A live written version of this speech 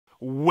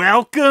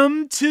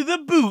Welcome to the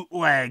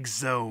Bootleg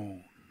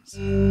Zones.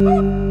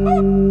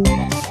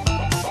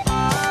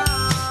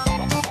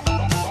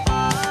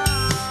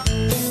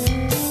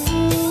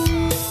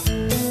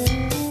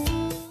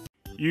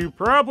 You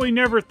probably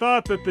never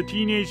thought that the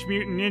Teenage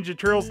Mutant Ninja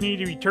Turtles need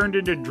to be turned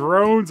into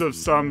drones of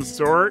some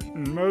sort,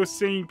 and most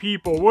sane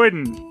people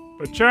wouldn't.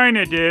 But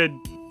China did,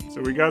 so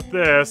we got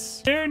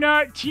this. They're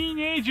not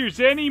teenagers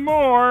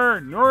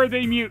anymore, nor are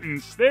they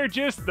mutants. They're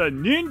just the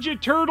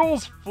Ninja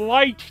Turtles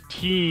flight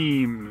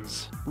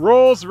teams.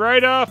 Rolls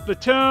right off the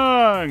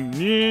tongue.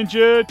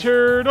 Ninja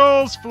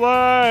Turtles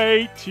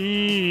flight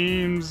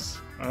teams.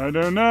 I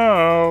don't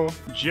know.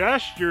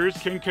 Gestures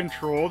can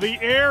control the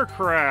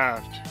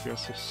aircraft.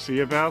 Guess we'll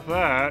see about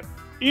that.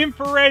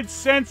 Infrared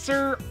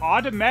sensor,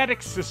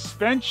 automatic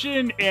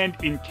suspension, and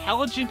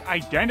intelligent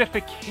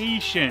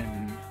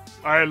identification.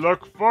 I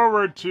look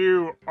forward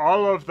to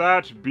all of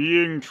that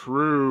being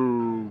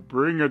true.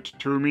 Bring it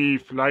to me,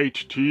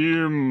 flight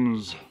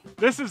teams.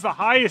 This is the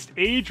highest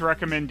age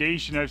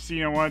recommendation I've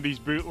seen on one of these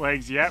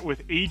bootlegs yet,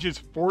 with ages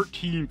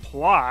 14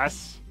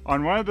 plus.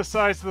 On one of the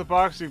sides of the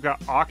box, we've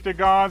got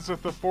octagons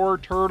with the 4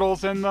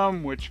 turtles in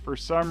them, which for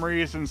some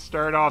reason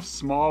start off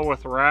small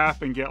with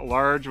Raph and get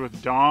large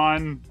with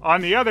Dawn.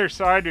 On the other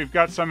side, we've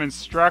got some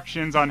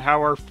instructions on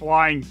how our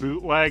flying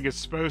bootleg is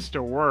supposed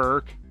to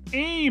work.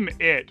 Aim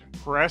it.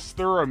 Press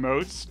the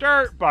remote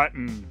start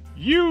button.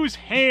 Use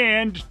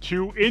hand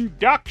to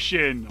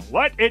induction.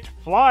 Let it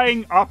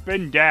flying up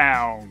and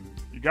down.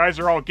 You guys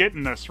are all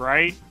getting this,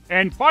 right?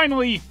 And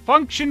finally,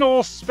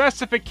 functional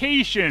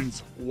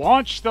specifications.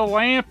 Launch the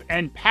lamp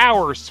and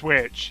power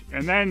switch.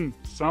 And then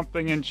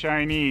something in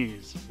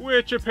Chinese,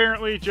 which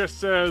apparently just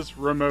says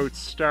remote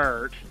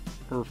start.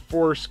 Or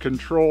force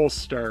control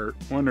start,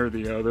 one or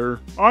the other.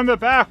 On the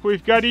back,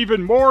 we've got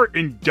even more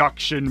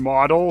induction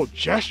model.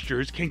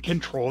 Gestures can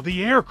control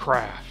the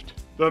aircraft.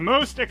 The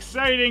most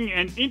exciting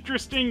and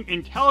interesting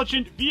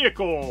intelligent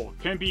vehicle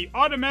can be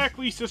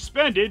automatically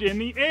suspended in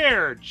the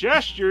air.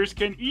 Gestures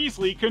can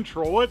easily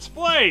control its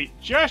flight.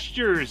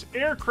 Gestures,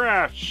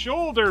 aircraft,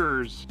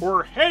 shoulders,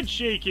 or head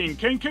shaking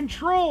can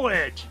control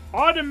it.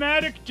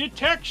 Automatic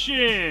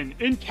detection,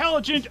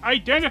 intelligent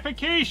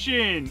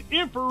identification,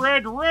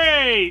 infrared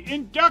ray,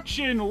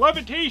 induction,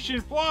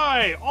 levitation,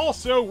 fly,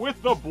 also with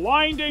the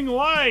blinding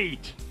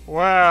light.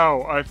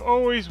 Wow, I've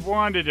always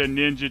wanted a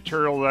Ninja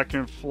Turtle that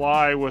can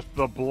fly with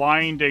the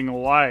blinding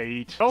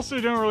light. I also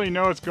don't really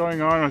know what's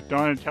going on with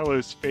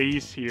Donatello's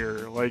face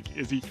here. Like,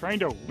 is he trying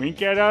to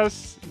wink at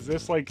us? Is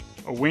this like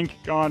a wink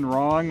gone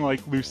wrong,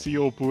 like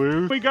Lucille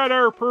Blue? We got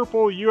our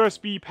purple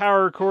USB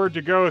power cord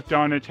to go with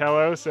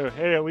Donatello, so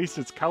hey, at least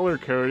it's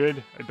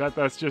color-coded. I bet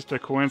that's just a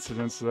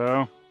coincidence,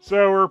 though.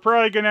 So we're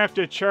probably gonna have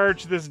to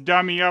charge this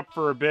dummy up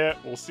for a bit.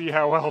 We'll see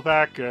how well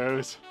that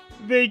goes.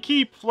 They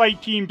keep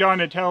Flight Team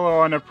Donatello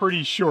on a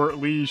pretty short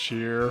leash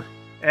here.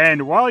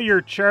 And while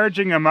you're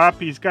charging him up,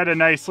 he's got a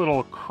nice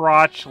little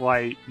crotch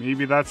light.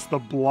 Maybe that's the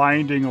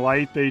blinding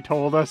light they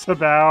told us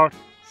about.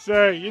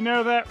 So, you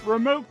know that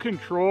remote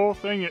control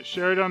thing it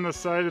showed on the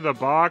side of the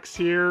box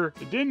here?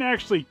 It didn't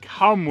actually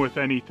come with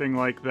anything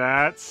like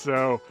that,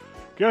 so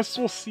guess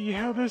we'll see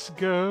how this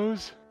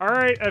goes.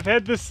 Alright, I've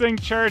had this thing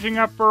charging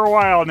up for a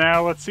while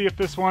now. Let's see if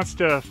this wants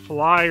to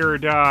fly or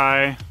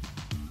die.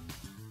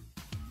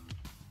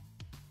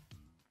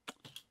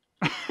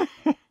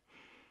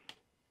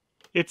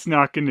 It's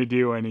not going to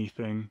do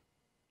anything.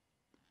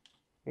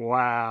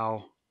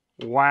 Wow.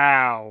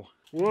 Wow.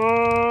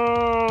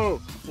 Whoa!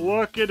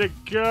 Look at it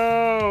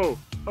go!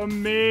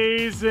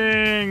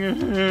 Amazing!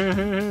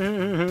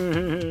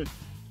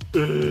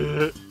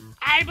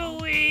 I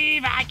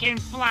believe I can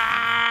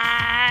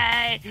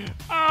fly!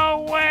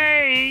 Oh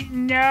wait,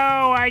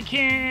 no I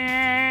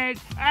can't!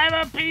 I'm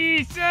a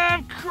piece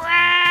of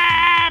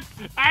crap!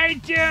 I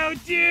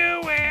don't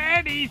do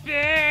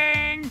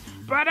anything!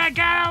 But I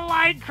got a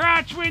light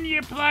crotch when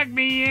you plug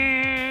me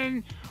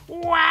in!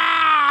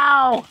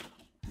 Wow!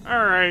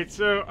 Alright,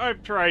 so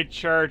I've tried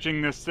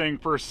charging this thing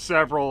for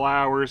several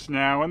hours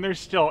now, and there's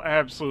still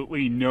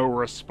absolutely no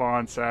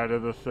response out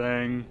of the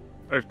thing.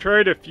 I've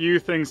tried a few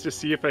things to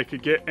see if I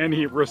could get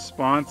any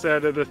response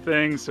out of the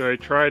thing, so I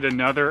tried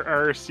another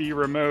RC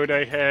remote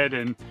I had,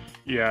 and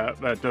yeah,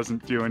 that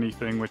doesn't do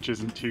anything, which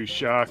isn't too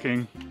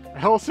shocking.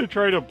 I also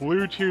tried a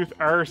Bluetooth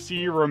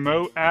RC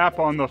remote app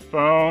on the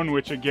phone,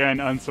 which again,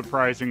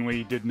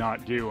 unsurprisingly, did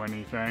not do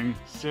anything.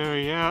 So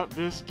yeah,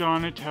 this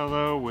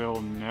Donatello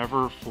will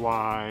never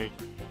fly.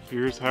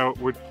 Here's how it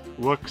would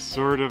look,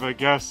 sort of, I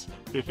guess,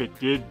 if it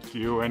did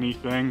do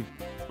anything.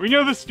 We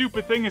know the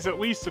stupid thing is at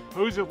least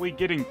supposedly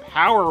getting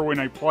power when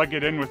I plug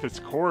it in with its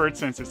cord,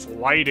 since it's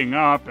lighting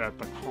up at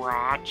the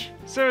crotch.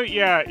 So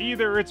yeah,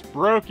 either it's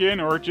broken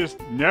or just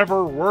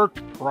never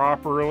worked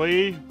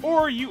properly,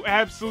 or you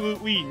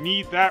absolutely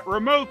need that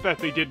remote that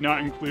they did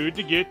not include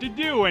to get to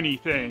do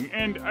anything.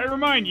 And I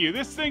remind you,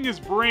 this thing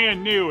is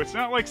brand new. It's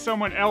not like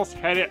someone else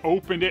had it,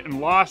 opened it, and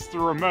lost the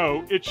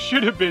remote. It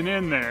should have been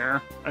in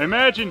there. I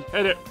imagine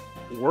had it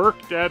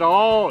worked at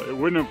all, it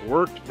wouldn't have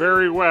worked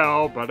very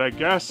well, but I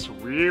guess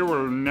we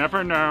will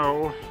never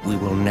know. We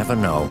will never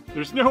know.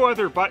 There's no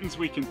other buttons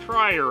we can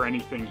try or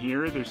anything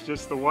here. There's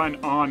just the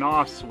one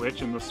on-off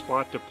switch and the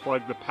spot to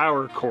plug the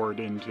power cord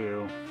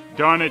into.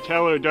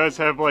 Donatello does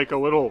have like a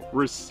little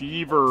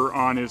receiver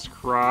on his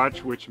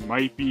crotch, which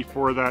might be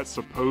for that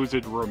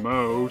supposed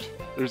remote.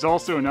 There's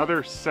also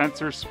another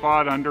sensor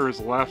spot under his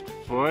left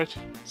foot.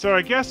 So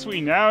I guess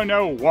we now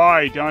know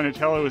why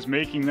Donatello is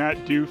making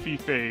that doofy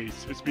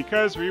face. It's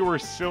because we were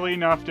silly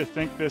enough to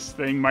think this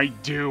thing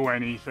might do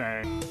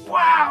anything.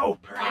 Wow,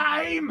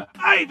 Prime!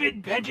 I've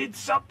invented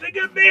something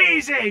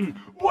amazing!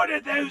 One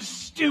of those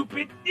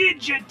stupid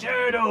Ninja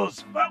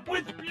Turtles, but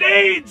with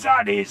blades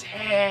on his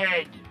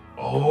head!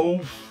 Oh,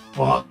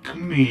 fuck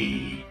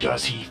me.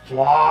 Does he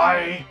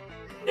fly?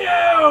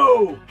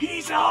 No!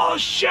 He's all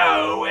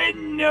show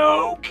and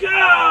no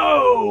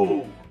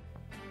go!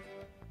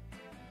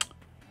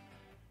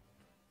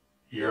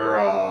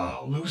 You're,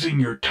 losing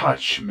your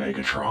touch,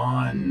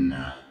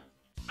 Megatron.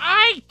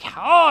 I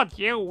told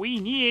you we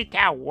needed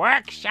to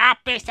workshop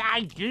this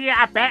idea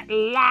a bit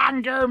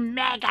longer,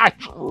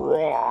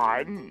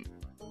 Megatron.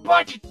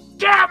 But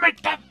damn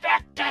it, the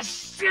Vector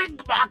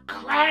Sigma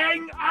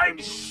Krang! I'm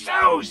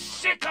so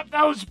sick of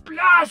those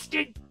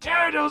blasted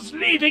turtles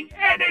leaving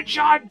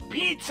Energon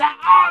pizza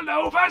all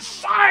over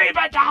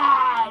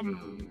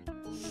Cyberdom!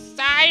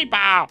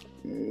 Cyber!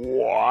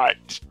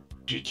 What?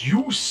 Did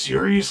you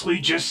seriously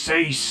just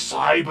say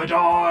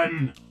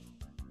Cyberdon?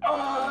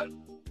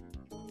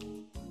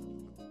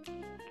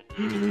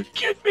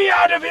 Get me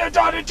out of here,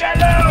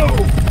 Donatello!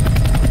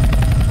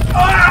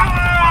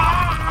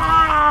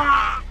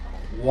 Ah!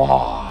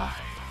 Why?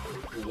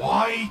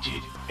 Why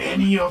did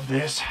any of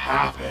this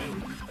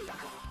happen?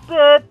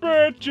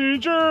 Bad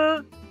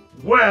Ginger!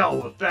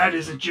 Well, if that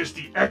isn't just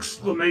the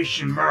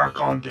exclamation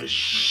mark on this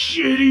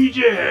shitty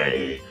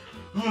day.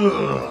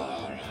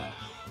 Ugh.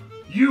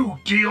 You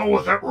deal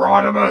with it,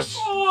 Rodimus!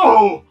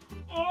 Oh,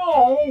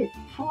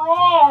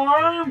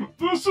 Prime!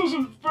 This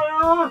isn't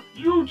fair!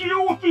 You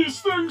deal with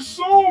these things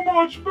so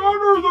much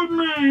better than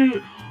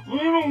me! I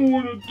don't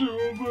want to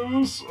do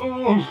this.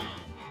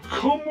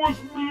 Come with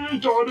me,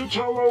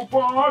 Donatello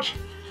Bot!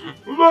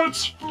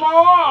 Let's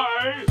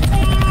fly!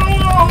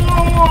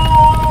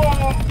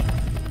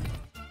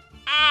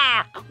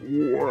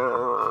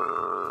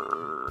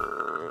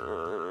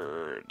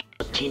 Awkward.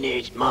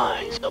 Teenage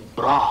minds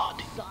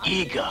abroad,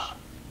 eager,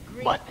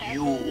 but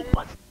you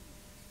must.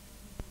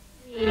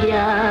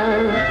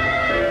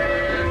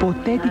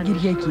 Ποτέ την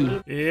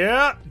Κυριακή.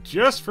 Yeah,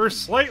 just for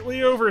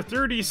slightly over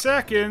 30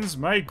 seconds,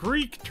 my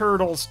Greek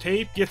Turtles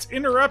tape gets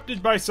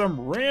interrupted by some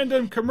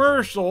random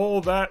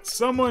commercial that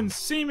someone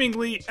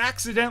seemingly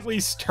accidentally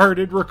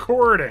started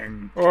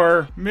recording.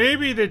 Or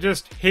maybe they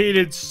just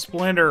hated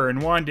Splinter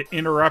and wanted to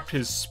interrupt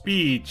his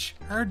speech.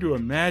 Hard to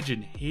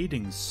imagine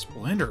hating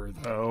Splinter,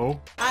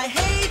 though. I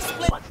hate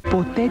Splinter.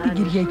 Ποτέ την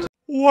Κυριακή.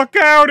 Look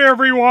out,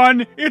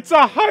 everyone! It's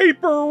a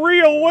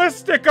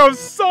hyper-realistic of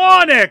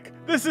Sonic!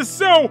 This is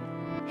so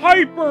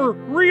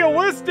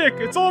hyper-realistic!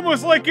 It's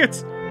almost like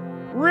it's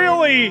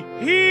really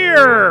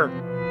here!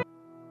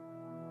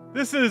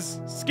 This is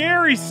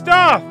scary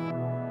stuff!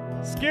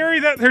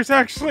 Scary that there's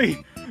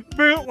actually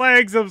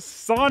bootlegs of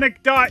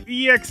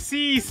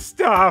Sonic.EXE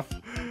stuff!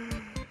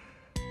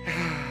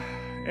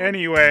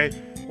 Anyway,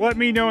 let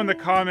me know in the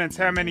comments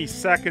how many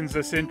seconds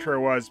this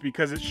intro was,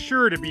 because it's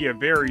sure to be a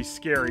very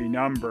scary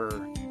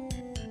number.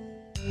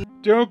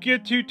 Don't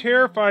get too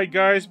terrified,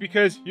 guys,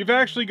 because you've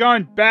actually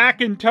gone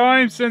back in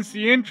time since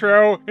the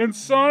intro, and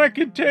Sonic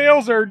and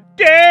Tails are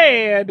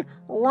dead!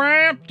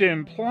 Wrapped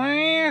in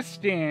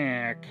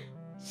plastic!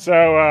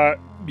 So,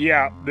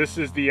 yeah, this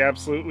is the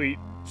absolutely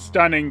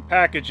stunning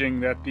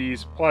packaging that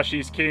these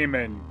plushies came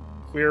in.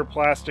 Clear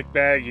plastic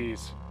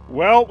baggies.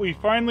 Well, we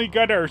finally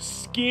got our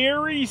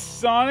scary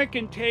Sonic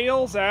and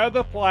Tails out of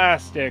the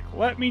plastic.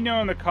 Let me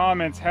know in the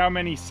comments how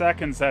many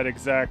seconds that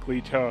exactly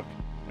took.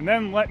 And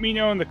then let me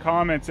know in the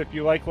comments if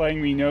you like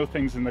letting me know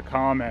things in the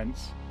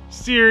comments.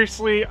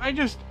 Seriously, I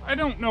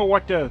don't know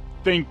what to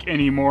think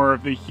anymore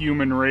of the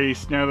human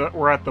race now that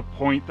we're at the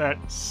point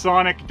that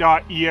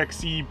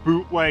Sonic.EXE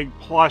bootleg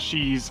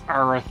plushies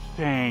are a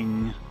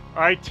thing.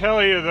 I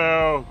tell you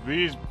though,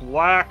 these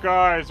black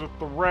eyes with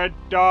the red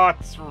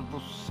dots are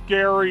the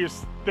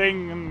scariest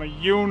thing in the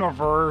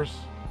universe.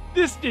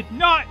 This did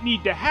not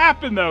need to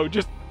happen though,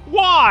 just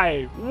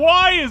why?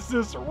 Why is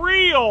this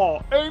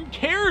real? I'm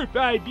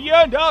terrified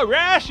beyond all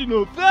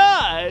rational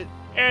thought.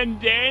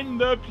 And then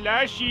the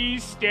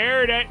plushies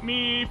stared at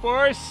me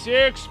for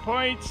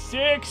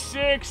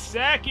 6.66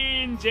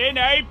 seconds and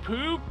I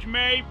pooped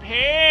my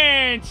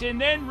pants and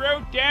then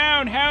wrote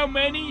down how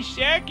many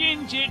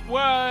seconds it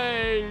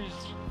was.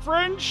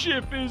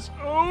 Friendship is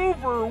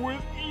over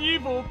with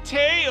evil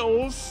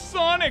Tails.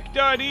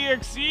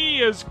 Sonic.exe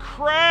has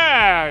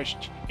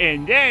crashed.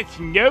 And that's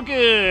no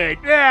good.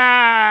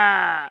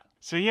 Ah!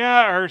 So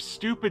yeah, our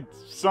stupid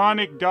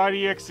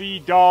Sonic.exe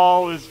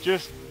doll is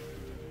just,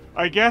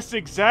 I guess,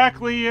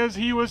 exactly as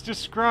he was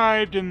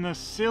described in the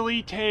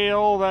silly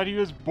tale that he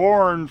was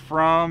born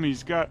from.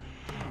 He's got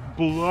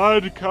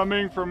blood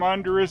coming from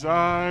under his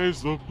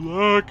eyes, the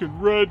black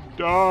and red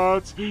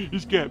dots.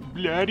 He's got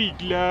bloody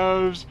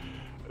gloves.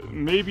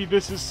 Maybe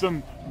this is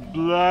some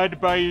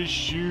blood by his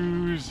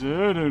shoes.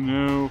 I don't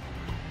know.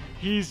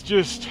 He's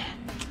just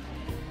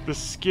the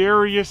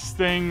scariest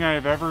thing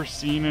I've ever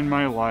seen in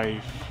my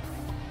life.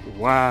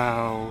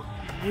 Wow.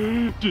 I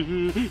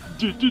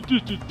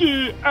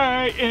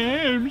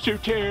am so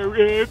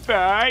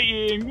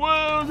terrifying.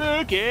 Whoa,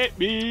 look at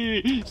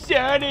me.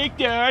 Sonic.EXE.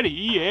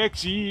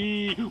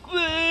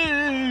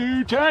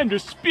 Whoa, time to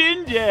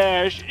spin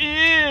dash.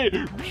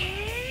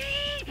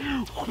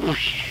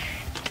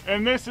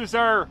 And this is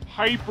our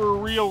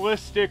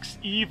hyper-realistics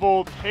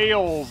evil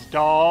Tails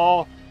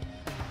doll.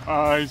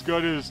 He's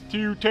got his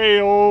two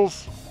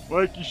tails,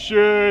 like he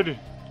should.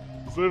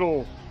 His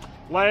little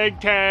lag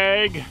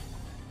tag.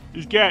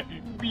 He's got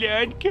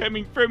blood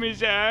coming from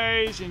his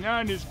eyes and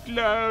on his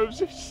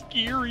gloves.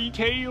 Scary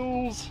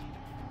tails.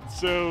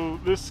 So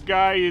this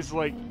guy is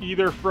like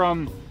either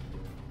from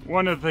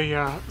one of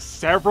the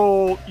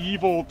several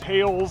evil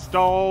Tails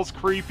dolls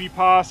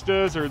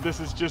creepypastas, or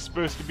this is just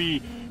supposed to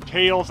be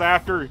Tails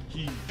after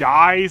he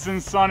dies in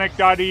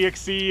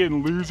Sonic.EXE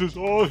and loses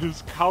all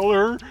his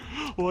color.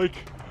 Like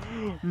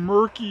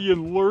Murky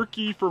and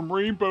Lurky from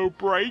Rainbow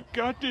Bright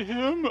got to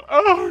him.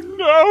 Oh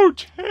no,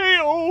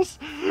 Tails!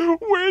 When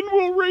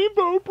will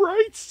Rainbow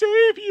Bright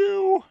save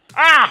you?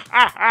 Ah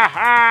ha ha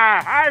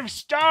ha! I've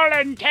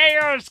stolen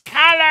Tails'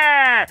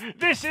 color!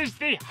 This is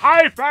the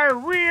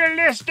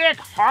hyper-realistic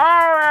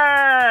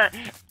horror!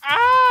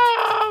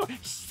 Oh!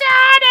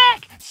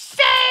 Sonic!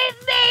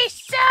 Save me,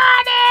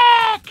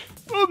 Sonic!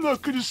 I'm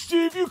not gonna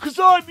save you because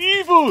I'm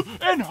evil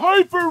and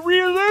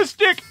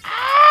hyper-realistic!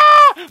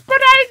 Ah!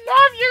 But I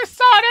love you,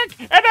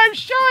 Sonic! And I'm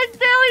showing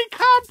very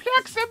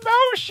complex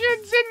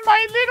emotions in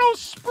my little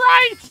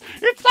sprites!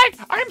 It's like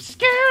I'm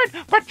scared,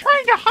 but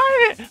trying to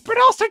hide it, but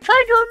also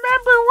trying to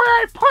remember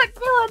where I put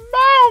the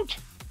remote!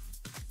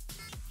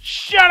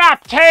 Shut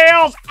up,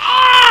 Tails!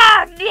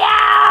 Ah!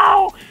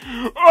 No!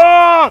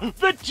 Ah!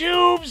 The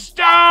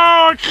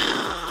tombstone!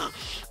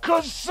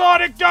 Cause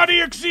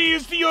Sonic.EXE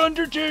is the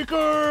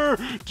Undertaker!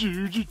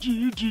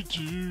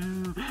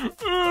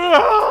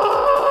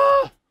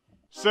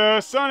 So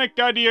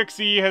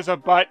Sonic.EXE has a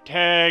butt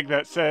tag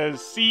that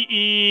says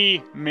CE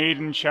Made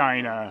in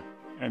China.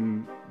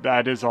 And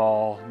that is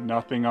all.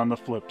 Nothing on the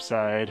flip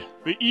side.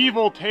 The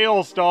evil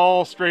Tails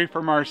doll, straight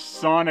from our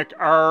Sonic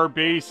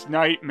R-based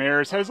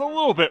nightmares, has a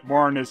little bit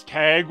more on his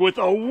tag with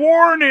a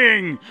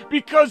warning!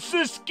 Because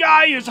this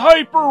guy is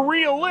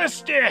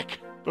hyper-realistic!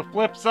 The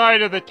flip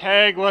side of the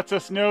tag lets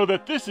us know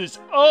that this is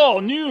all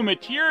new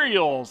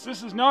materials.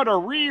 This is not a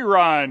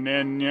rerun,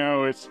 and, you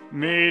know, it's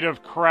made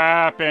of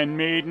crap and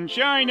made in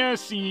China,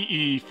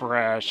 CE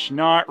fresh.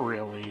 Not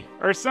really.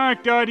 Our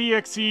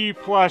Sonic.EXE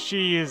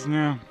plushie is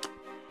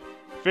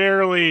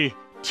fairly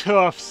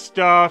tough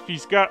stuff.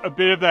 He's got a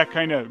bit of that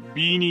kind of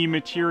beanie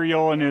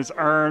material in his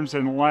arms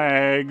and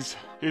legs.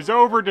 His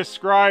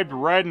over-described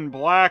red and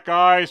black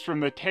eyes from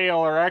the tail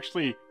are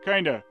actually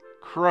kind of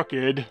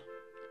crooked.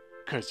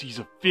 'Cause he's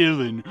a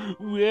villain.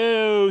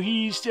 Whoa,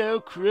 he's so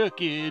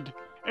crooked.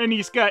 And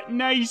he's got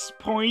nice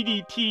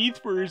pointy teeth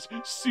for his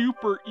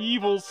super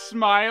evil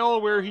smile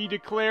where he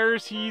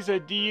declares he's a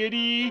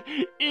deity.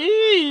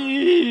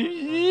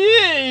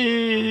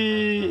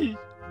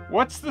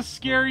 What's the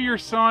scarier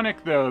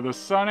Sonic though? The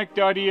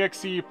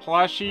Sonic.EXE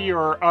plushie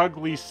or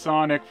ugly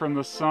Sonic from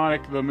the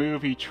Sonic the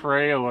Movie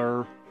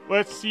trailer?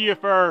 Let's see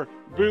if our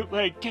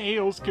bootleg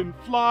Tails can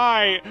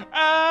fly.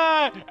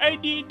 Ah! I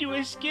need to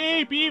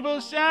escape, evil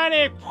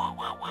Sonic!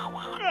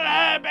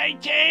 Ah, my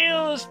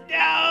tails!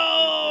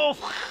 No!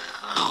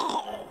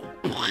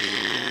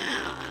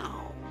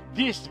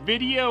 This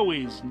video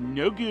is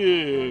no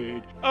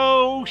good.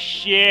 Oh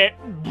shit!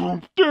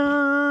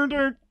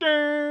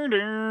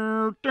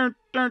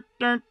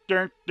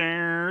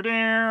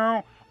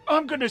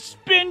 I'm gonna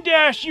spin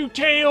dash you,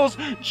 Tails!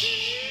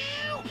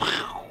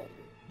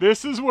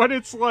 This is what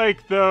it's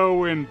like, though,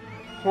 when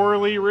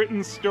poorly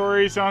written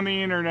stories on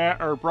the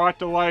internet are brought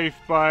to life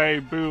by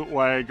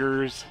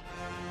bootleggers.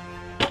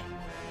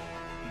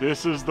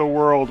 This is the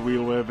world we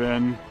live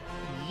in.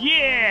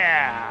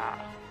 Yeah!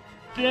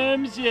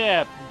 Thumbs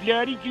up,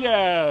 bloody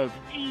glove.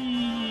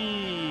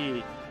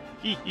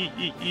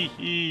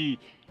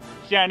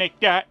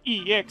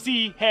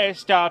 Sonic.EXE has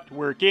stopped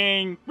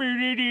working.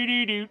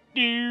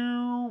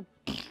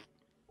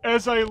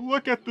 As I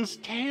look at this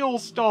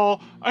Tails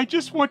doll, I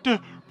just want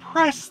to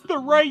press the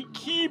right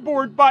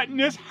keyboard button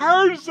as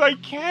hard as I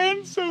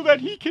can so that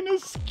he can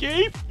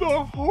escape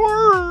the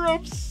horror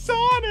of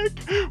Sonic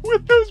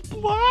with those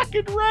black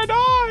and red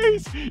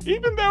eyes,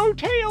 even though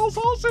Tails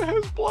also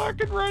has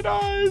black and red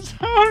eyes.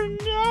 Oh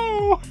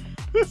no!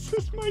 This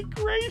is my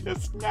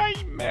greatest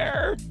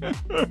nightmare.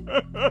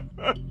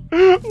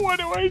 What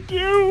do I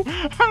do?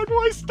 How do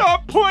I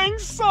stop playing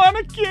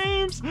Sonic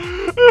games?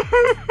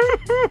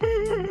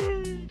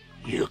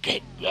 You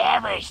can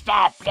never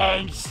stop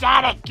playing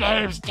Sonic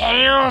games,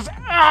 Tails!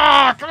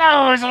 Ah,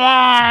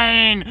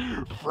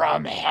 clothesline!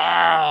 From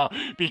hell,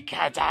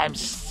 because I'm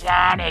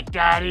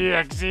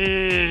Sonic.EXE,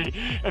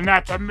 and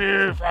that's a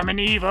move from an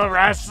evil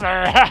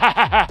wrestler.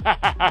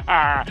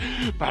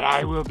 But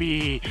I will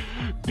be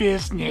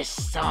Business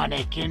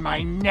Sonic in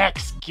my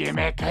next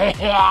gimmick.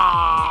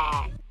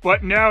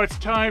 But now it's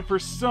time for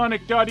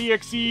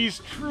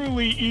Sonic.EXE's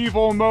truly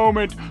evil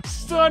moment.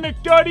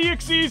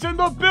 Sonic.EXE's in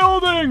the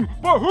building!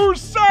 But whose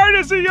side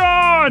is he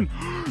on?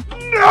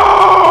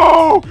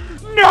 No!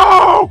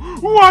 No!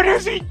 What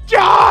has he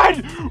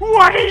done?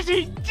 What has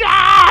he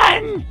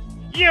done?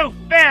 You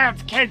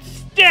fans can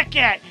stick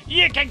it!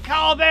 You can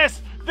call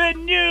this the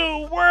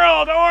New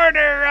World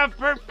Order of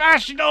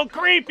Professional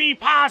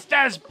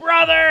Creepypastas,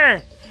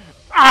 brother!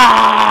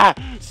 Ah!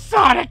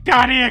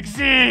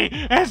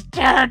 Sonic.EXE has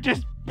turned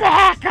his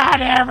back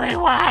on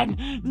everyone!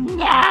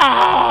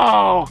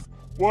 No!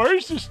 Why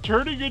is this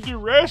turning into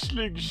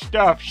wrestling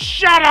stuff?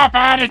 Shut up,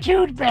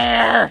 Attitude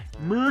Bear!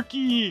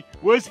 Murky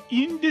was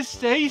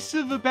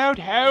indecisive about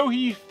how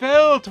he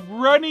felt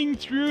running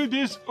through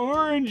this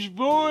orange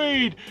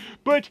void,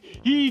 but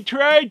he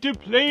tried to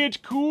play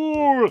it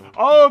cool.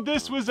 All of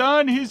this was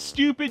on his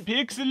stupid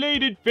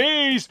pixelated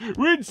face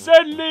when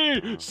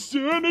suddenly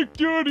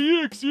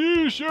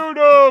Sonic.EXE showed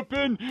up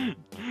and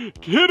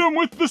hit him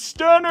with the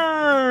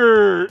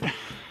stunner.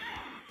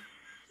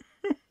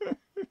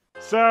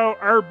 So,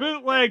 our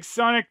bootleg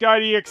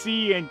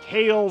Sonic.EXE and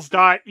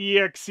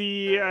Tails.EXE,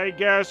 I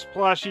guess,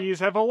 plushies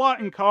have a lot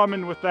in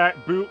common with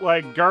that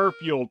bootleg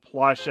Garfield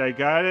plush I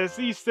got, as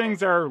these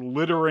things are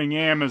littering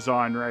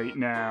Amazon right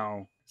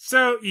now.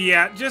 So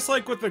yeah, just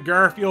like with the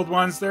Garfield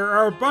ones, there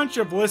are a bunch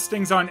of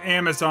listings on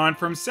Amazon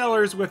from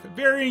sellers with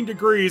varying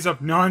degrees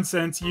of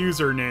nonsense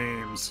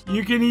usernames.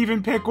 You can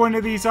even pick one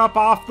of these up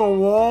off the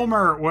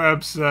Walmart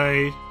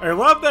website. I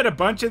love that a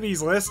bunch of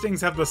these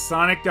listings have the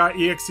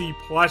Sonic.EXE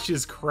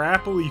plushes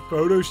crappily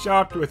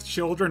photoshopped with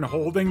children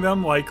holding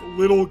them like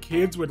little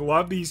kids would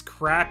love these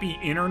crappy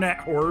internet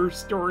horror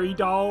story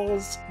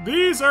dolls.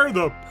 These are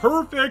the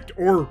perfect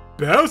or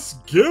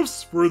best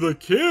gifts for the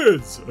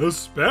kids,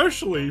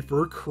 especially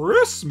for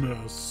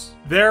Christmas.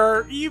 There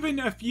are even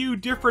a few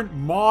different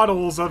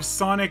models of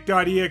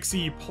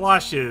Sonic.EXE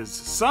plushes.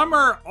 Some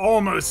are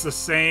almost the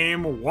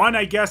same. One,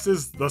 I guess,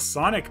 is the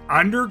Sonic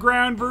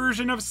Underground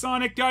version of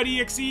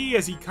Sonic.EXE,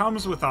 as he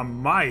comes with a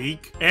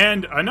mic.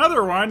 And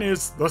another one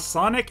is the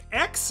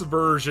Sonic.EXE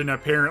version,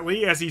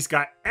 apparently, as he's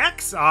got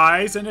X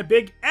eyes and a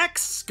big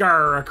X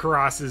scar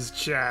across his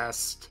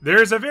chest.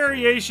 There's a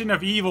variation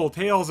of Evil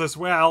Tails as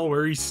well,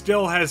 where he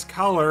still has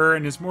color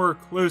and is more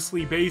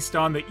closely based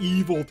on the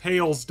Evil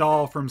Tails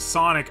doll from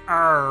Sonic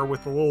R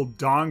with a little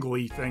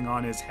dongly thing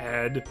on his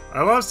head.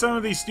 I love some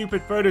of these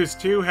stupid photos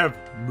too have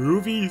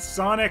movie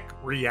Sonic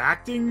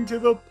reacting to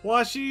the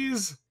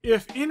plushies.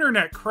 If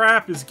internet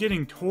crap is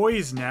getting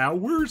toys now,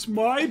 where's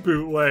my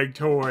bootleg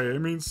toy? I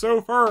mean,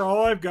 so far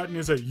all I've gotten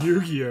is a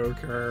Yu-Gi-Oh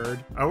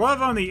card. I love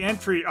on the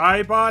entry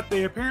I bought,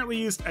 they apparently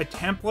used a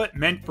template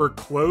meant for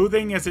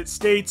clothing, as it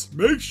states,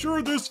 "Make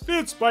sure this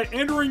fits by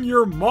entering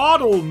your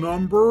model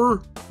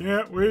number."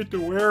 Can't wait to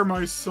wear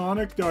my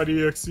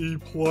Sonic.EXE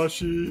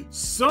plushie.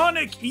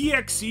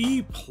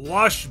 Sonic.EXE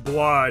Plush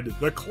Blood.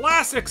 The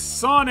classic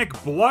Sonic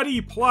Bloody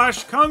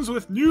plush comes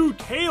with new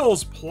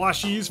Tails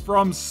plushies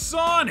from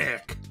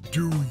Sonic.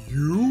 Do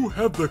you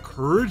have the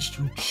courage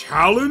to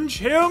challenge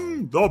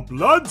him? The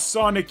Blood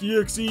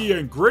Sonic.EXE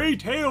and Grey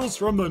Tails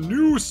from the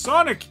new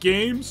Sonic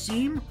game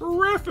seem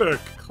horrific.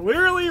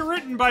 Clearly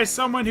written by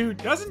someone who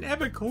doesn't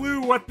have a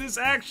clue what this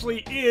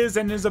actually is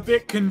and is a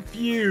bit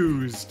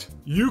confused.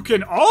 You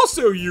can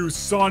also use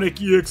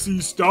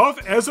Sonic.EXE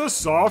stuff as a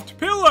soft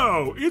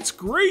pillow. It's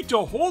great to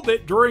hold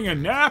it during a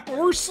nap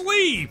or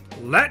sleep.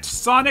 Let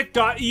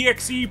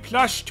Sonic.EXE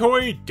plush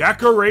toy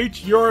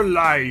decorate your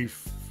life.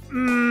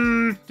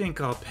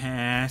 Think I'll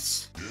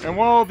pass. And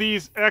while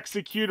these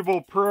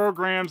executable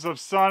programs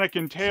of Sonic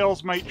and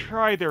Tails might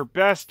try their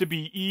best to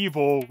be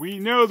evil, we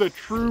know the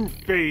true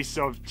face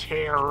of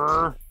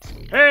terror.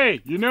 Hey,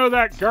 you know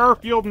that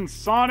Garfield and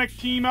Sonic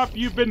team-up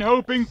you've been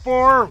hoping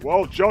for?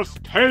 Well,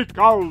 just take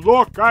a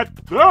look at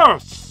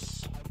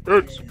this!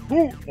 It's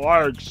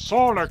bootleg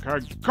Sonic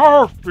and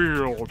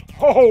Garfield!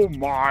 Oh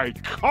my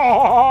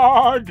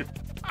god!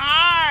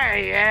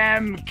 I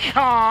am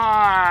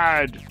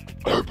God!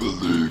 I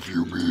believe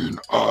you mean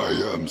I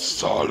am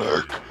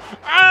Sonic.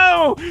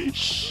 Oh,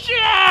 shit!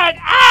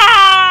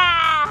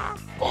 Ah!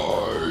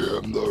 I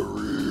am the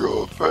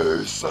real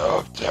face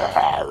of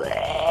terror.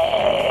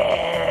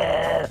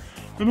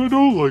 And I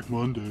don't like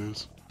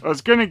Mondays. I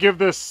was gonna give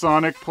this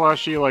Sonic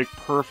plushie like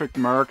perfect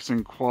marks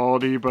and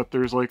quality, but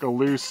there's like a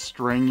loose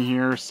string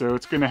here, so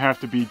it's gonna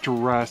have to be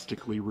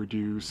drastically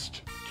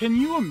reduced. Can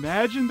you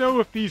imagine though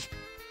if these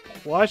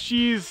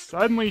plushies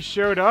suddenly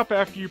showed up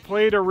after you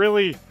played a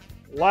really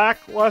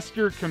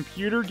lackluster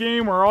computer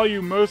game where all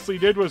you mostly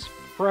did was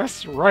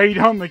press right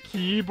on the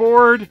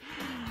keyboard?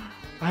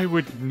 I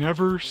would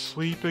never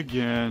sleep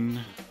again.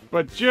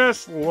 But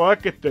just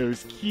look at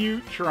those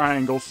cute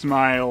triangle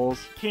smiles.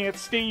 Can't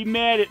stay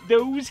mad at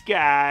those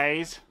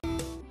guys.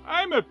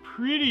 I'm a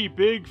pretty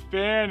big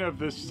fan of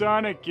the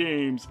Sonic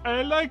games.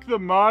 I like the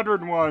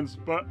modern ones,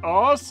 but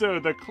also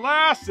the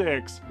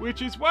classics,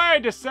 which is why I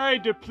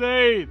decided to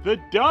play the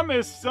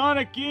dumbest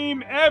Sonic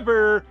game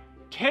ever,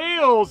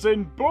 Tails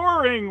in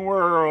Boring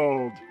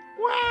World.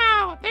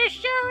 Wow, there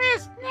sure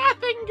is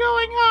nothing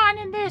going on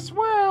in this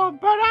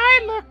world, but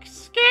I look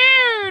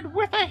scared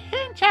with a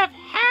hint of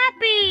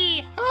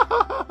happy.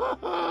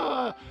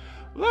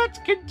 Let's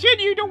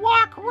continue to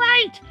walk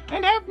right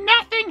and have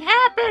nothing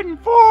happen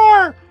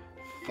for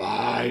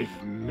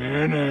 5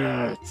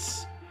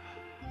 minutes.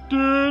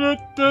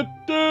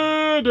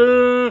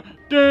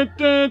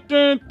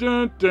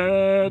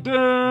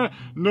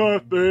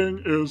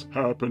 Nothing is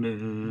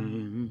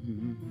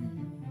happening.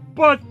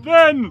 But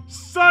then,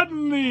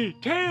 suddenly,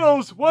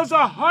 Tails was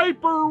a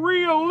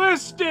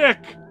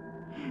hyper-realistic!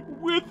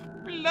 With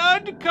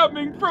blood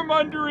coming from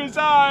under his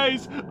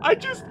eyes. I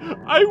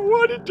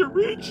wanted to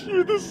reach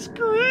through the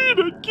screen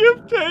and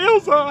give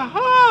Tails a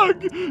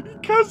hug,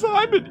 because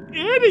I'm an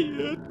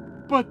idiot.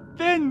 But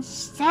then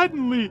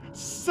suddenly,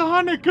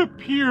 Sonic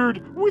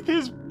appeared with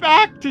his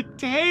back to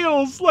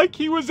Tails like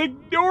he was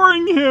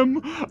ignoring him.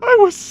 I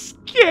was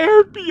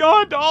scared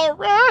beyond all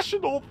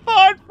rational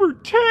thought for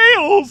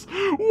Tails.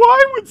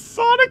 Why would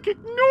Sonic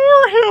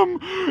ignore him?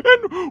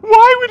 And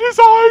why would his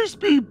eyes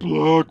be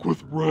black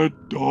with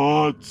red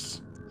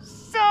dots?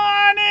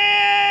 Sonic!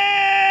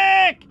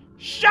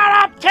 Shut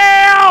up,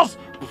 Tails!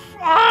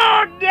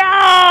 Oh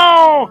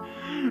no!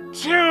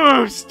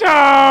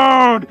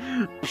 Tombstone!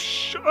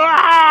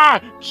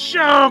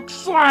 Choke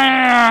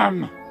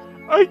slam!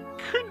 I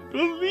couldn't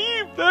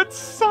believe that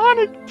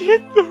Sonic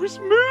did those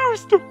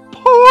moves to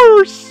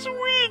poor,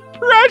 sweet,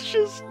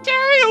 precious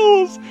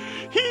Tails!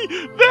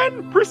 He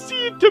then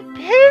proceeded to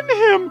pin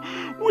him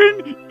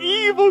when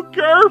evil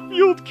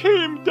Garfield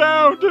came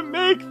down to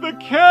make the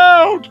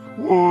count.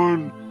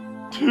 1,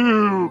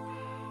 2...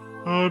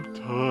 I'm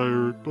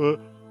tired, but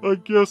I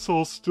guess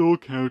I'll still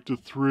count to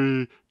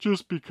 3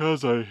 just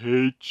because I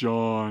hate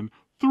John.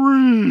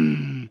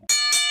 3!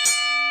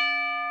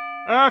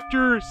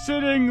 After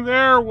sitting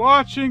there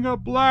watching a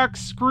black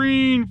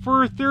screen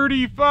for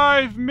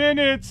 35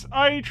 minutes,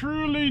 I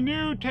truly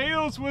knew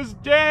Tails was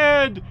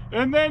dead.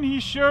 And then he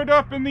showed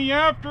up in the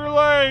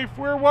afterlife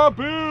where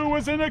Waboo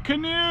was in a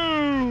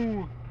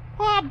canoe.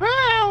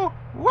 Waboo,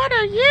 what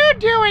are you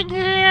doing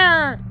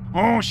here?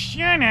 Oh,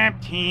 shut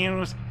up,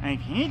 Tails. I've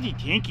had to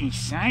take a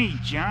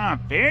side job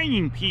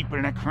ferrying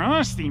people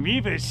across the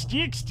River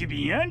Styx to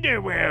the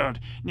underworld.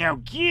 Now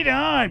get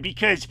on,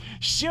 because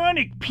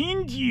Sonic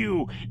pinned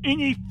you in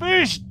a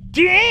first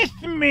death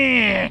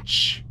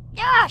match!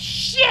 Ah,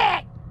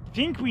 shit!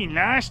 Think we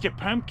lost a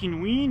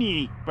pumpkin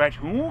weenie, but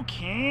who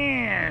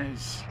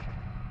cares?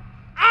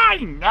 I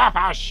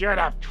never should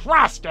have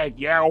trusted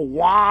you,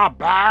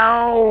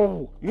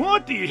 Waboo!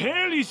 What the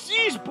hell is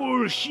this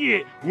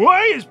bullshit?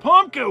 Why is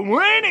Pumpkin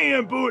Winnie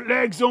in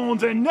Bootleg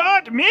Zones and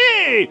not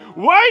me?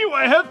 Why do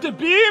I have to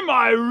be in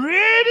my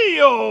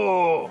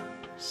radio?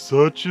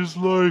 Such is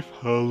life,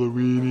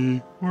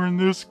 Halloweeny, or in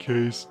this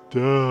case,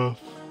 death.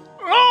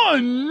 Oh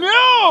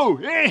no!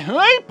 A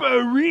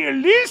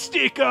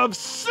hyper-realistic of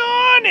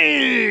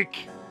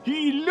Sonic!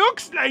 He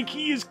looks like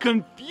he is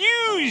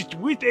confused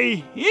with a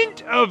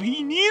hint of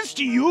he needs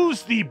to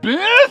use the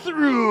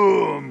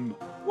bathroom!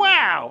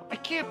 Wow, I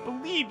can't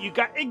believe you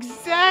got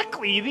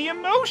exactly the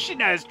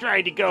emotion I was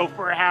trying to go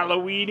for,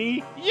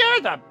 Halloweeny. You're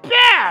the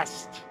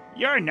best!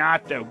 You're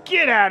not, though.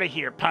 Get out of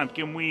here,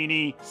 Pumpkin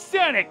Weenie.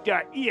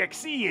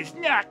 Sonic.EXE is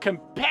not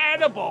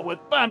compatible with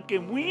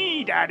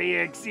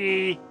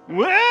PumpkinWeenie.exe.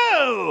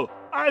 Well,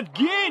 I've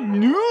gained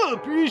new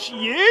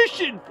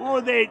appreciation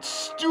for that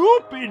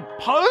stupid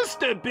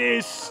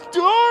pasta-based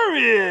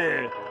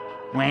story.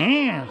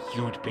 Well,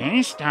 you'd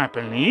best start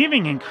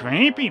believing in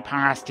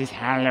creepypastas,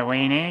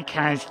 Halloweeny,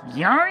 'cause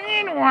you're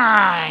in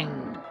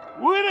one!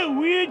 What a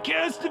weird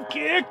cast of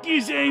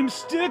characters I'm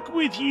stuck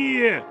with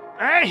here.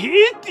 I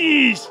hate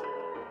these.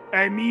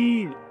 I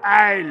mean,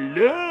 I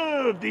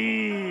love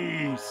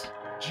these.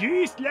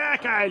 Just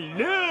like I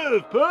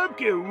love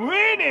Pumpkin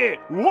Winnie.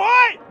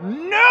 What?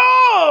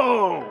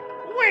 No!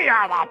 We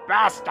are the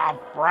best of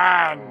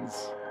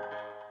friends!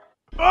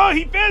 Oh,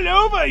 he fell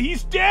over.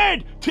 He's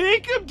dead.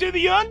 Take him to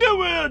the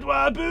underworld,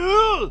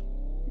 Waboo.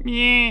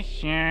 Yeah,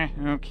 sure,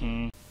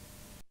 okay.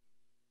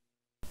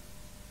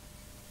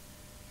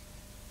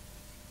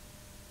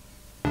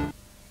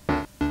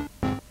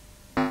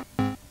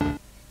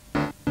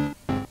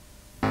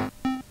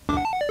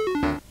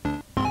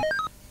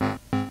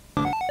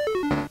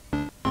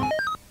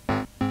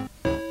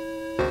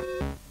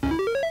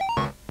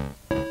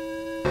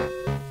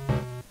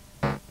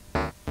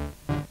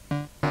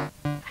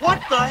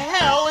 What the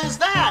hell is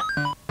that?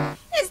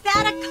 Is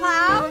that a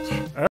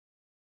cloud?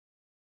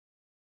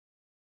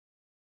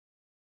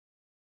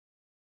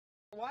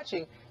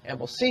 Watching, and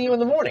we'll see you in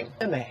the morning.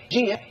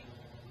 M-A-G-A.